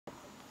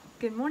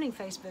Good morning,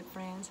 Facebook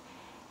friends.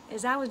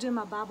 As I was doing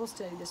my Bible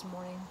study this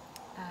morning,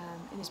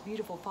 in this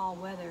beautiful fall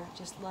weather,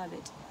 just love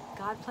it.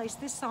 God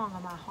placed this song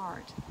on my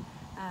heart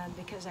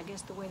because I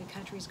guess the way the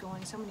country is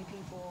going, so many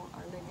people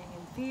are living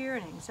in fear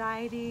and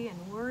anxiety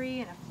and worry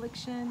and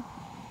affliction.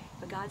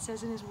 But God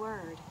says in His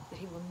Word that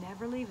He will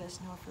never leave us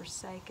nor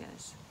forsake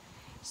us.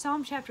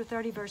 Psalm chapter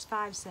 30 verse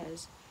 5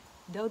 says,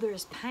 "Though there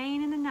is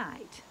pain in the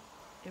night,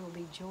 there will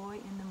be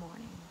joy in the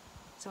morning."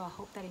 So I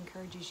hope that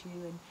encourages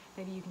you, and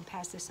maybe you can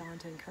pass this on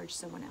to encourage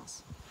someone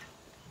else.